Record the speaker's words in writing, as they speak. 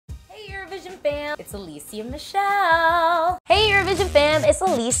Eurovision fam, it's Alesia Michelle. Hey Eurovision fam, it's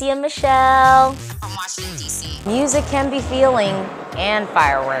Alesia Michelle. From Washington, D.C. Music can be feeling and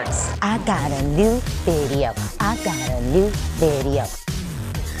fireworks. I got a new video. I got a new video.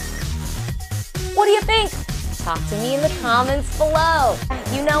 What do you think? Talk to me in the comments below.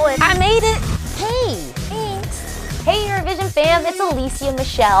 You know it. I made it. Hey, thanks. Hey Eurovision fam, it's Alesia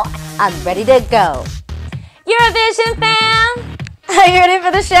Michelle. I'm ready to go. Eurovision fam, are you ready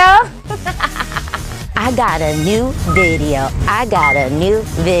for the show? I got a new video. I got a new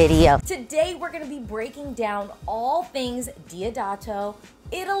video. Today we're going to be breaking down all things Diodato,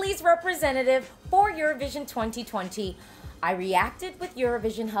 Italy's representative for Eurovision 2020. I reacted with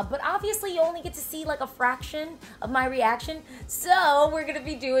Eurovision Hub, but obviously you only get to see like a fraction of my reaction. So we're going to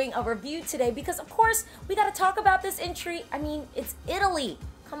be doing a review today because of course we got to talk about this entry. I mean, it's Italy.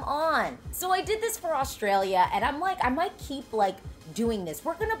 Come on. So I did this for Australia and I'm like, I might keep like doing this.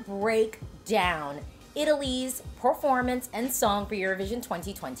 We're going to break down Italy's performance and song for Eurovision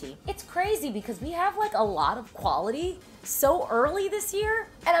 2020. It's crazy because we have like a lot of quality so early this year,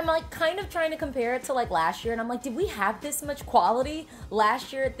 and I'm like kind of trying to compare it to like last year, and I'm like, did we have this much quality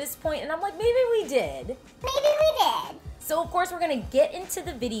last year at this point? And I'm like, maybe we did. Maybe we did. So of course we're gonna get into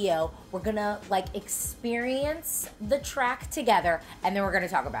the video, we're gonna like experience the track together, and then we're gonna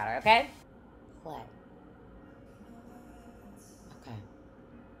talk about it, okay? Play. Okay.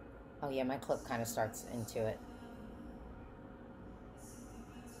 Oh yeah, my clip kind of starts into it.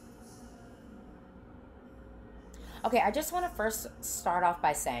 Okay, I just want to first start off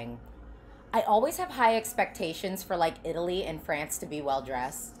by saying, I always have high expectations for like Italy and France to be well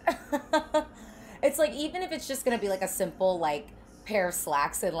dressed. It's like, even if it's just going to be like a simple like pair of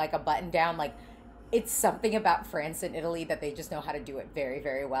slacks and like a button down, like it's something about France and Italy that they just know how to do it very,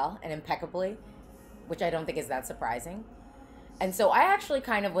 very well and impeccably, which I don't think is that surprising. And so I actually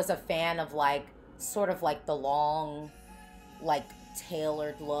kind of was a fan of like, sort of like the long, like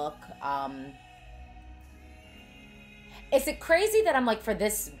tailored look. Is it crazy that I'm like, for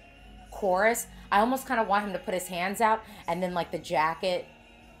this chorus, I almost kind of want him to put his hands out and then like the jacket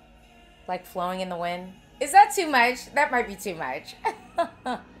like flowing in the wind? Is that too much? That might be too much.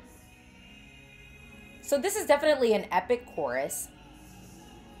 So this is definitely an epic chorus.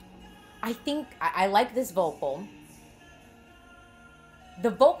 I think I like this vocal.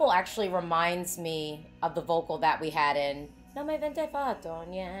 The vocal actually reminds me of the vocal that we had in Non mi avete fatto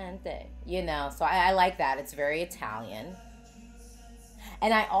niente. You know, so I like that. It's very Italian.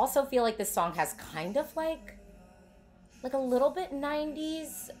 And I also feel like this song has kind of like a little bit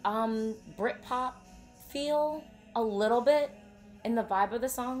 90s Britpop feel, a little bit in the vibe of the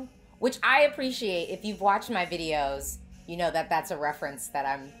song, which I appreciate. If you've watched my videos, you know that that's a reference that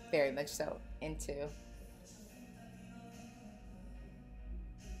I'm very much so into.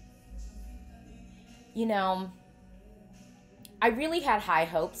 You know, I really had high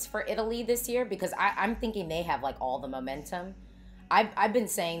hopes for Italy this year because I'm thinking they have like all the momentum. I've been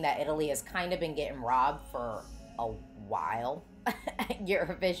saying that Italy has kind of been getting robbed for a while at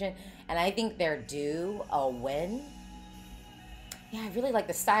Eurovision, and I think they're due a win. Yeah, I really like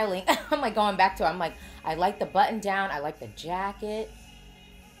the styling. I'm like going back to it. I'm like, I like the button down. I like the jacket.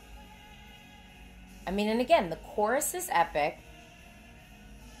 I mean, and again, the chorus is epic.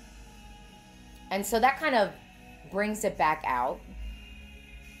 And so that kind of brings it back out.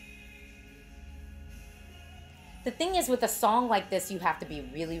 The thing is, with a song like this, you have to be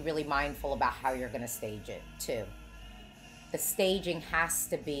really, really mindful about how you're going to stage it, too. The staging has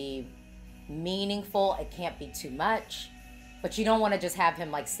to be meaningful. It can't be too much. But you don't want to just have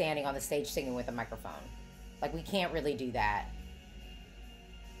him, like, standing on the stage singing with a microphone. Like, we can't really do that.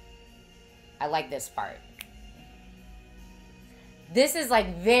 I like this part. This is,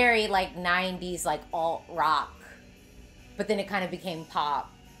 like, very, like, 90s, like, alt-rock. But then it kind of became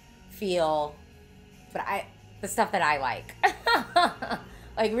pop feel. But the stuff that I like.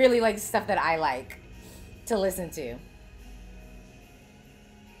 Like, really, like, stuff that I like to listen to.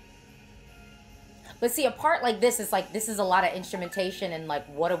 But see, a part like this is like, this is a lot of instrumentation and like,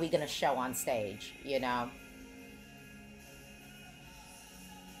 what are we going to show on stage, you know?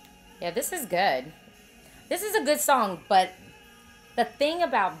 Yeah, this is good. This is a good song, but the thing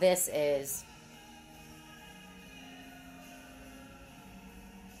about this is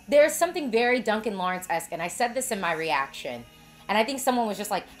there's something very Duncan Lawrence-esque, and I said this in my reaction, and I think someone was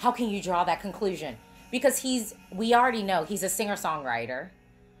just like, how can you draw that conclusion? Because we already know he's a singer-songwriter,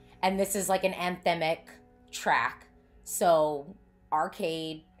 and this is like an anthemic track. So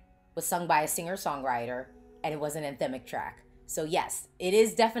Arcade was sung by a singer-songwriter, and it was an anthemic track. So yes, it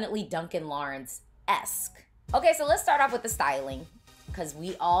is definitely Duncan Lawrence-esque. Okay, so let's start off with the styling. because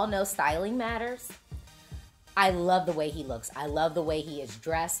we all know styling matters. I love the way he looks. I love the way he is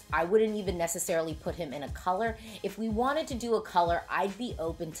dressed. I wouldn't even necessarily put him in a color. If we wanted to do a color, I'd be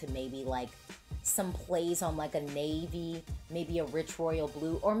open to maybe like some plays on like a navy, maybe a rich royal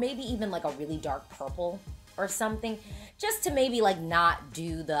blue, or maybe even like a really dark purple or something, just to maybe like not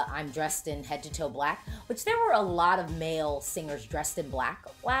do the I'm dressed in head to toe black, which there were a lot of male singers dressed in black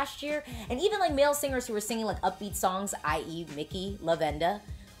last year, and even like male singers who were singing like upbeat songs, i.e. Mickey Lavenda,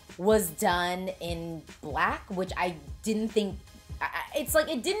 was done in black, which I didn't think, it's like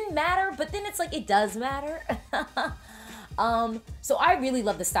it didn't matter, but then it's like it does matter. So I really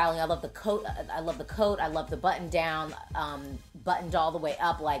love the styling. I love the coat. I love the button down, buttoned all the way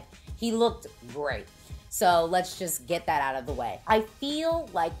up. Like, he looked great. So let's just get that out of the way. I feel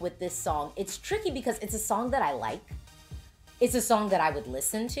like with this song, it's tricky because it's a song that I like. It's a song that I would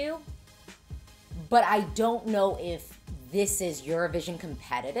listen to, but I don't know if this is Eurovision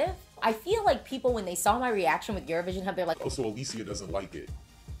competitive. I feel like people, when they saw my reaction with Eurovision Hub, they're like, oh, so Alesia doesn't like it.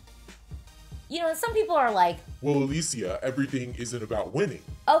 You know, and some people are like, well, Alesia, everything isn't about winning.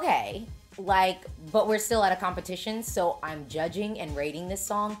 Okay, like, but we're still at a competition, so I'm judging and rating this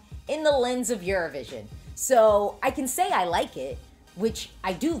song in the lens of Eurovision. So I can say I like it, which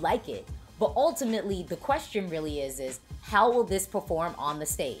I do like it, but ultimately the question really is how will this perform on the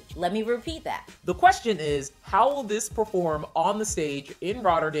stage? Let me repeat that. The question is, how will this perform on the stage in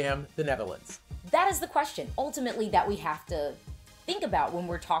Rotterdam, the Netherlands? That is the question, ultimately, that we have to think about when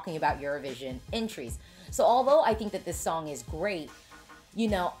we're talking about Eurovision entries. So although I think that this song is great, you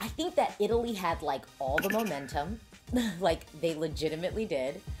know, I think that Italy had like all the momentum, like they legitimately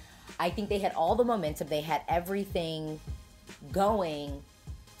did. I think they had all the momentum. They had everything going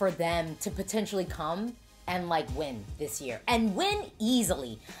for them to potentially come and like win this year and win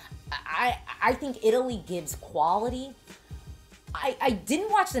easily. I think Italy gives quality. I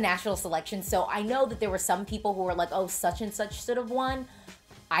didn't watch the national selection, so I know that there were some people who were like, oh, such and such should have won.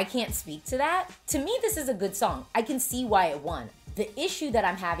 I can't speak to that. To me, this is a good song. I can see why it won. The issue that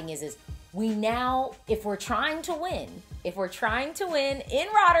I'm having is we now, if we're trying to win in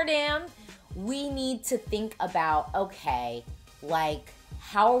Rotterdam, we need to think about, okay, like,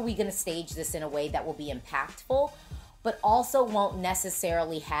 how are we gonna stage this in a way that will be impactful, but also won't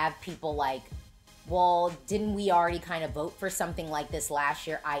necessarily have people like, well, didn't we already kind of vote for something like this last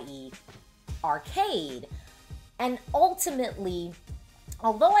year, i.e. Arcade? And ultimately,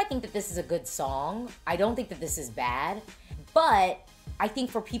 although I think that this is a good song, I don't think that this is bad, but I think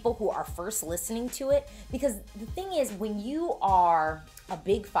for people who are first listening to it, because the thing is, when you are a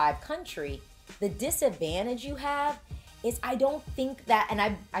Big Five country, the disadvantage you have is I don't think that, and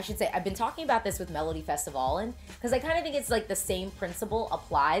I should say, I've been talking about this with Melody Festivalin, because I kind of think it's like the same principle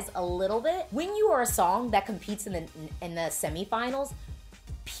applies a little bit. When you are a song that competes in the semifinals,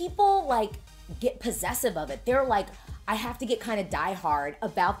 people like get possessive of it. They're like, I have to get kind of diehard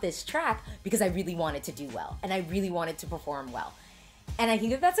about this track because I really want it to do well, and I really want it to perform well. And I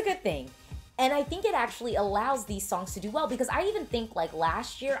think that that's a good thing. And I think it actually allows these songs to do well, because I even think like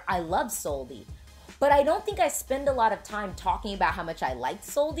last year, I loved Soldi. But I don't think I spend a lot of time talking about how much I liked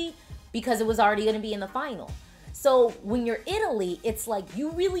Soldi because it was already going to be in the final. So when you're Italy, it's like you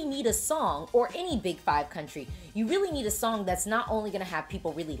really need a song, or any Big Five country, you really need a song that's not only going to have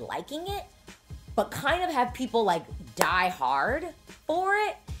people really liking it, but kind of have people like die hard for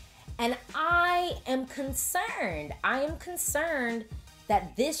it. And I am concerned.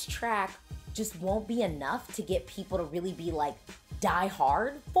 That this track just won't be enough to get people to really be like die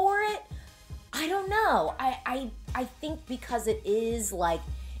hard for it. I don't know. I think because it is like,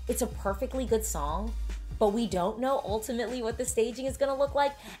 it's a perfectly good song, but we don't know ultimately what the staging is gonna look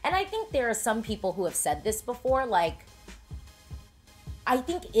like. And I think there are some people who have said this before, like, I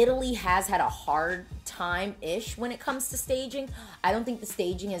think Italy has had a hard time-ish when it comes to staging. I don't think the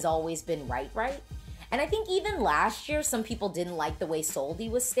staging has always been right. And I think even last year, some people didn't like the way Soldi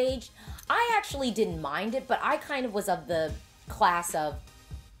was staged. I actually didn't mind it, but I kind of was of the class of,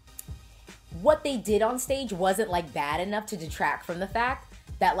 what they did on stage wasn't like bad enough to detract from the fact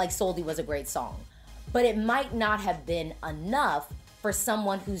that like Soldi was a great song. But it might not have been enough for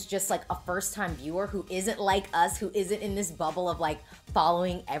someone who's just like a first-time viewer who isn't like us, who isn't in this bubble of like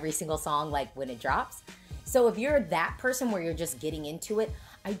following every single song like when it drops. So if you're that person where you're just getting into it,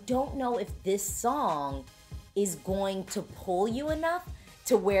 I don't know if this song is going to pull you enough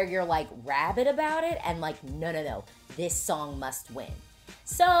to where you're like rabid about it and like, no, this song must win.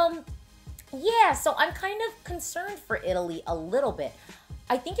 So yeah, so I'm kind of concerned for Italy a little bit.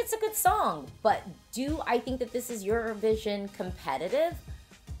 I think it's a good song, but do I think that this is Eurovision competitive?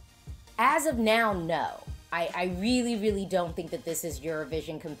 As of now, no. I really, really don't think that this is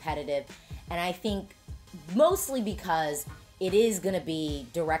Eurovision competitive. And I think mostly because it is going to be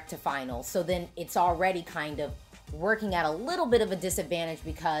direct to final. So then it's already kind of working at a little bit of a disadvantage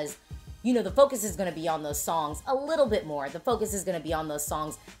because, you know, the focus is going to be on those songs a little bit more. The focus is going to be on those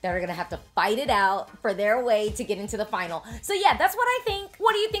songs that are going to have to fight it out for their way to get into the final. So yeah, that's what I think.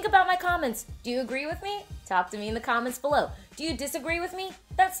 What do you think about my comments? Do you agree with me? Talk to me in the comments below. Do you disagree with me?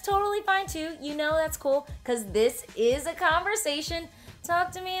 That's totally fine too. You know that's cool because this is a conversation.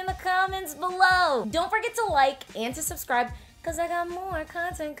 Talk to me in the comments below. Don't forget to like and to subscribe because I got more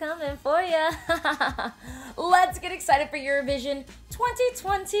content coming for you. Let's get excited for Eurovision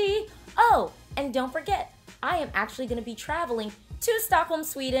 2020. Oh, and don't forget, I am actually going to be traveling to Stockholm,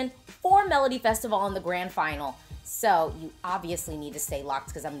 Sweden for Melody Festival in the grand final. So you obviously need to stay locked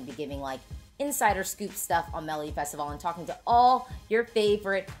because I'm going to be giving like insider scoop stuff on Melody Festival and talking to all your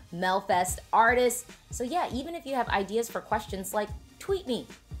favorite Melfest artists. So yeah, even if you have ideas for questions, like tweet me.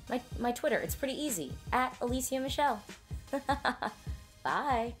 My Twitter, it's pretty easy, @Alesia Michelle.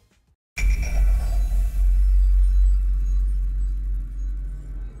 Bye.